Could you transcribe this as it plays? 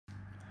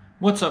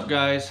What's up,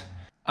 guys?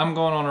 I'm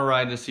going on a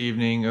ride this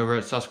evening over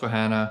at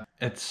Susquehanna.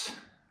 It's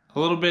a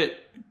little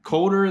bit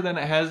colder than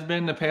it has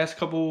been the past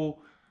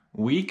couple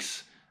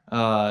weeks.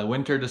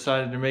 Winter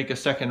decided to make a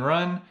second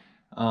run,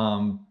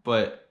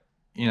 but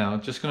you know,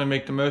 just gonna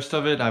make the most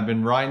of it. I've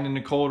been riding in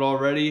the cold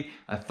already.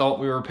 I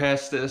thought we were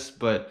past this,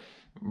 but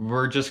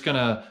we're just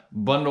gonna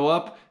bundle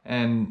up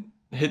and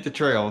hit the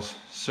trails.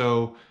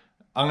 So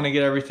I'm gonna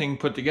get everything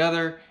put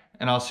together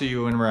and I'll see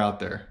you when we're out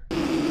there.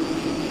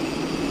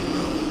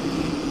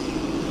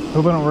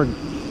 Hope I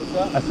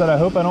don't I said I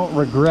hope I don't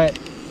regret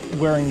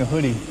wearing the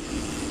hoodie. I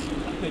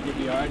think it'd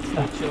be alright, it's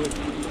still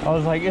chilly. I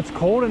was like, it's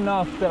cold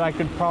enough that I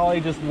could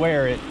probably just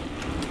wear it,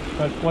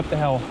 but what the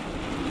hell.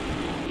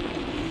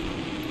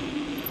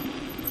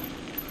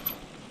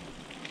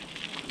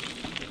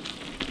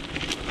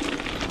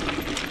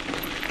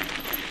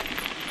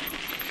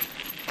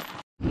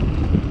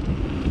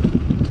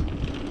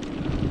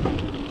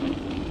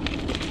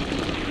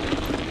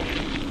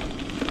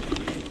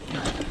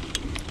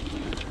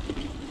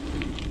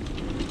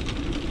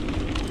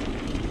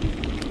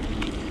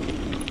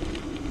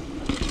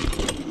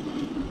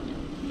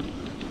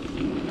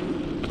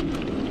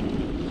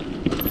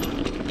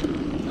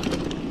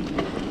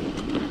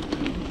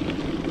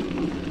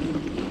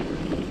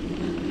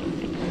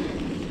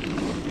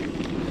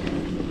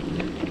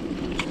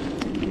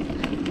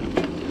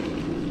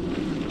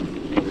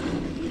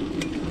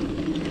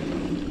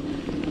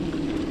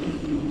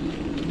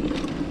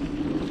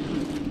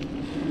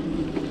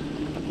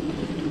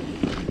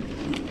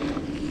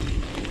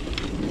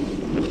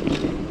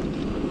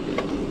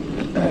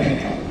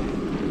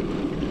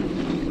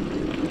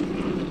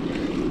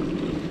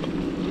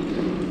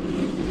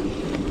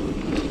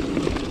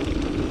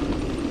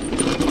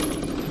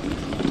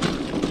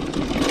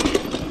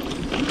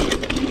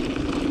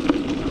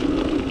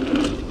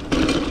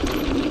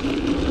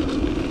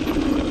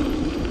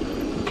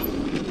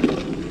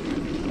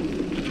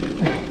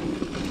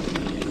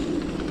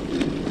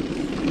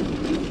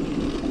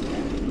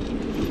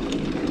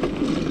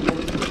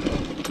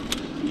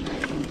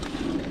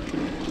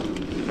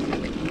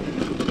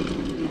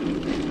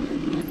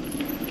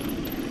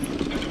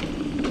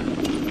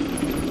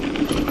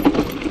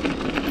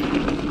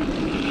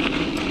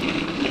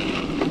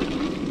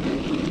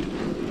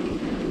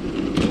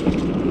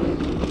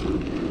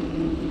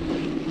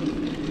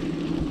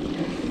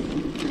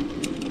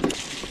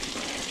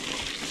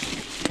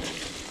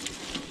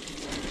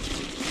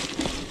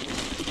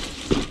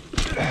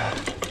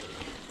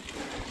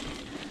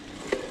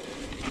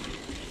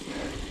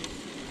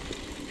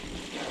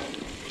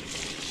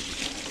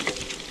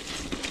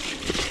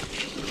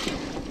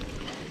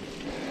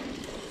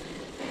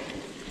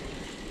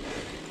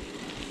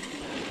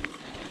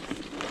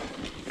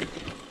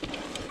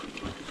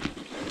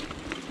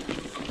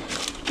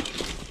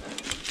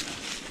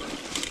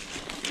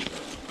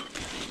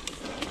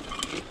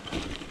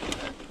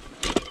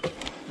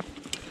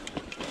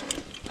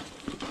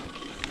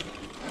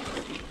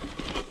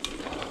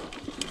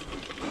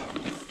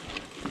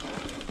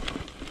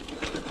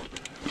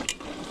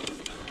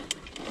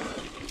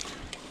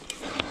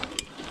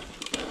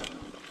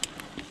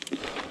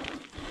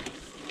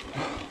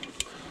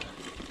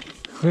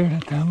 Cleared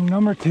at time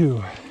number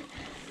 2.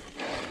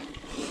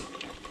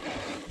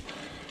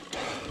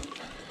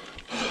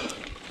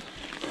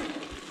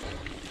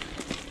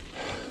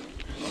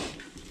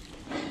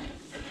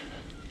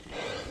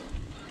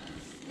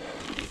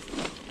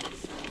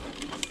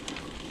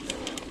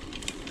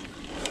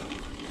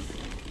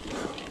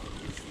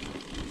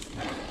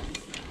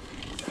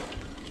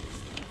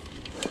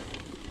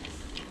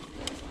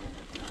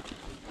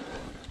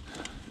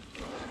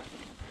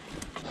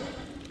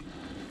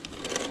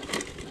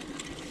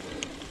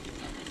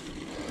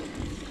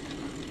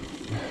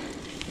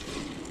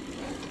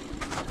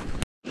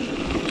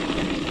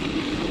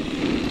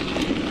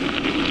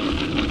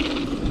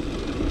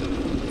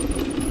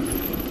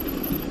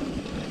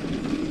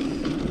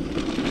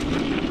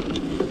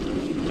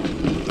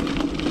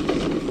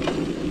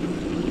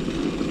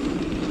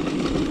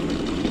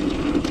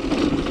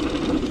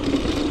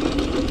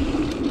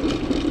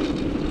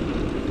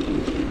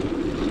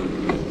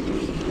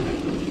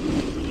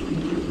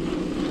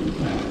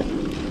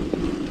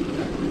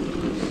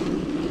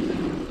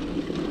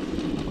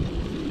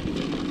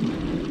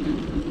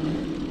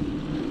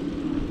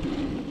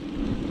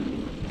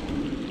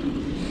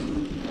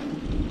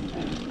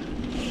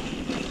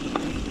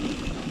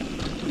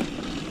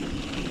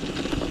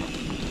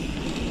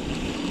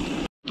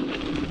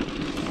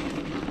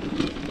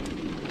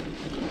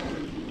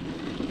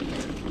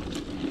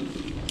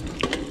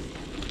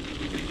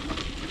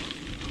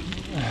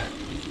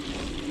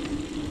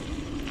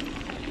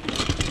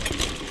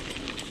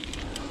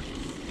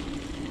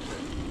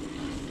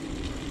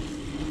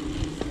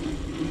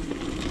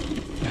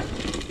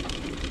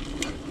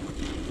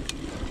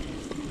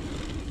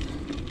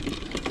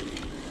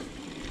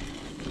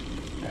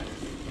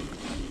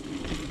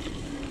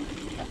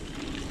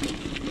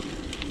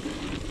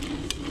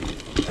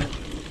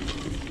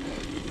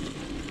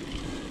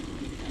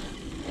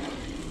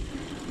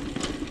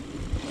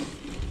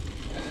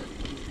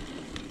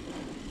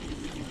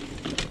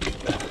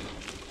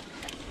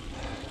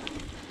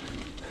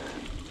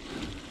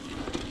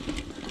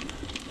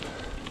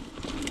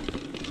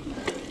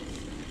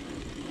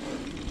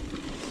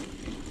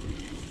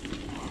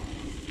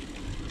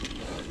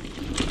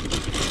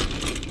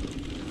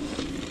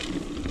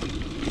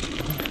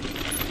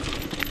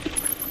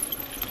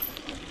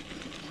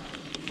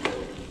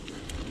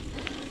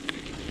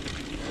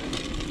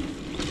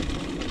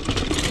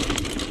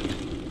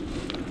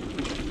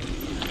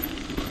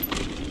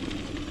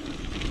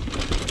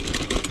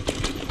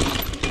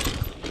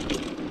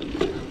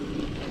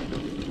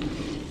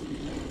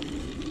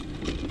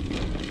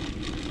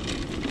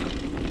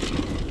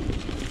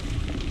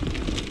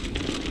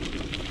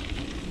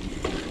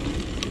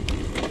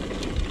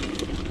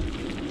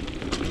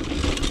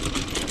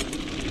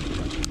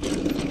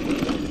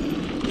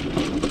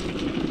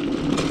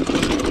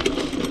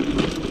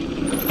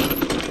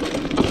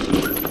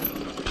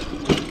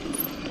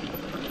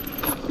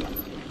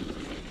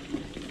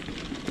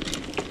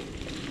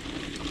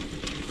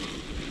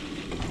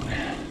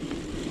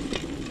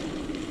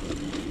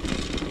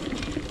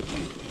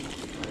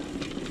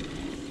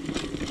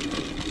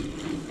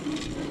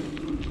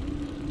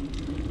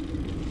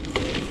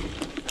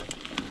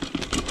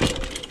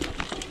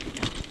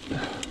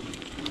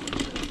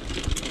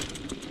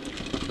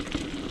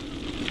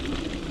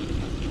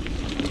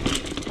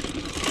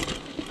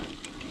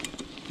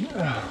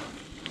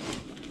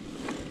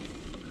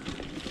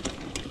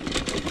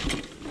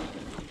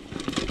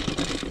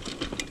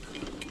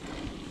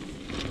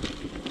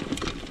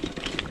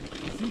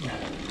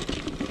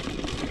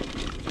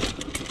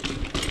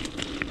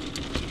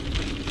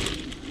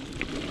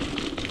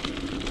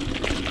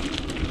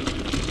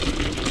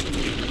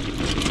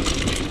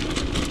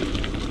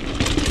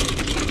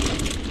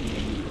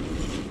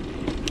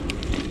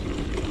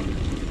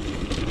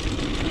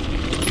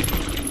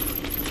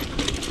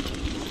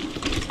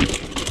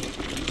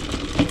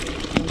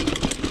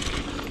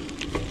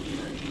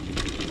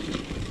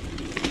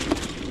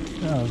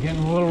 Oh,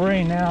 getting a little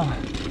rain now.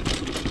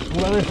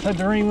 The weather said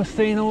the rain was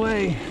staying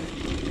away.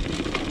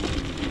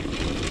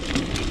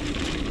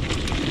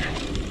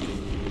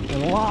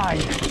 It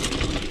lied.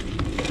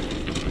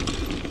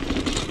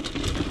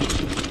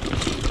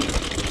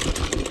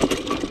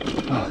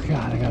 Oh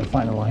God, I gotta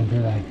find a line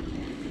through that.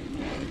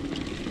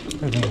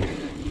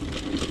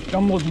 Everything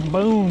jumbled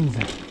bones.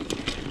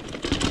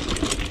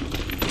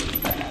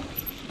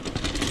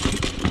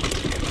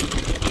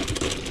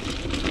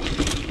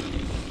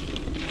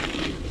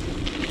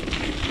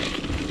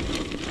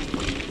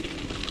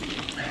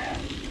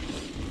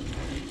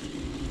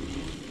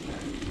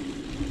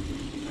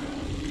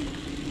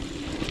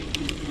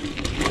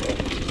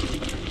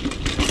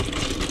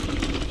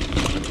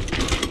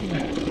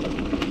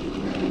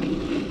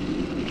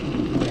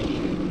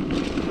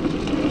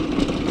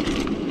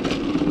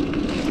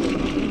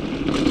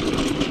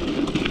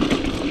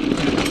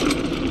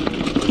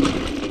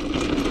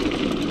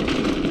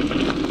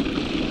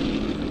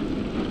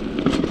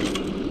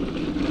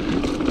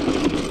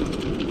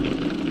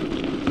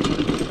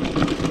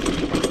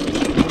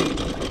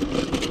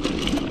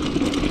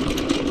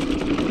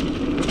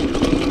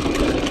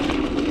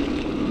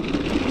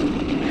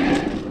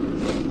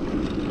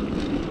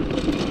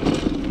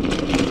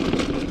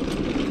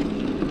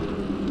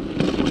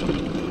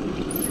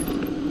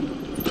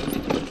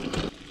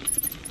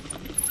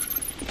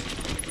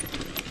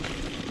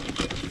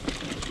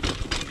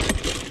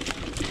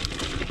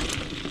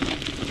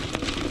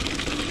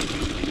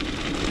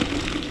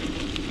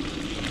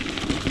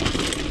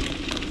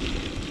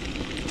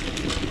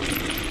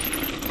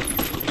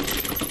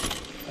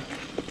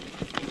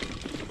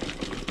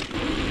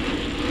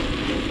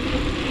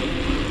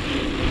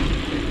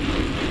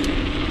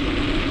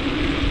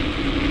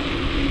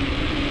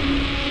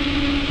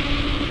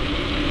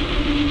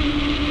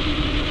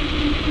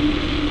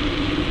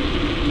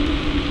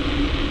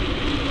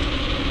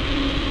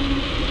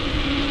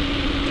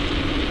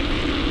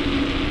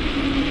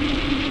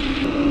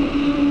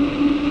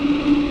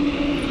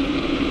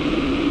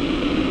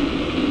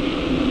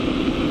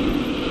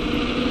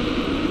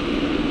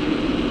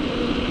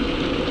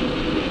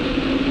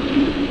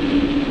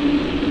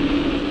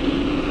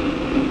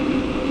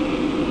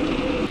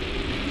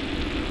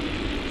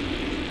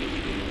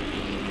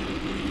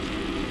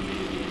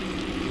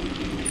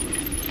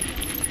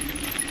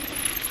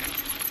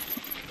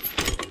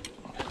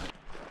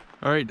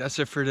 All right, that's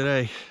it for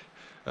today.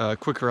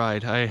 Quick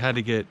ride. I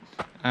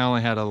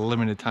only had a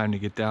limited time to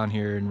get down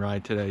here and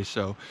ride today,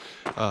 so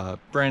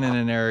Brandon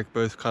and Eric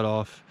both cut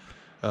off.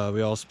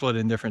 We all split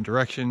in different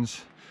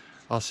directions.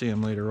 I'll see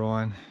them later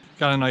on.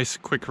 Got a nice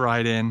quick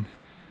ride in.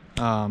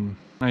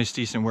 Nice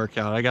decent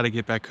workout. I got to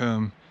get back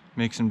home,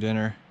 make some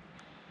dinner.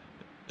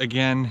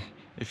 Again,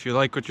 if you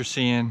like what you're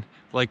seeing,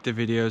 like the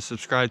video,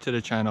 subscribe to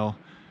the channel,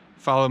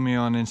 follow me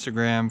on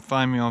Instagram,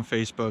 find me on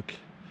Facebook.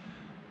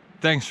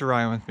 Thanks for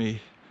riding with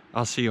me.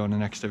 I'll see you on the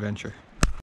next adventure.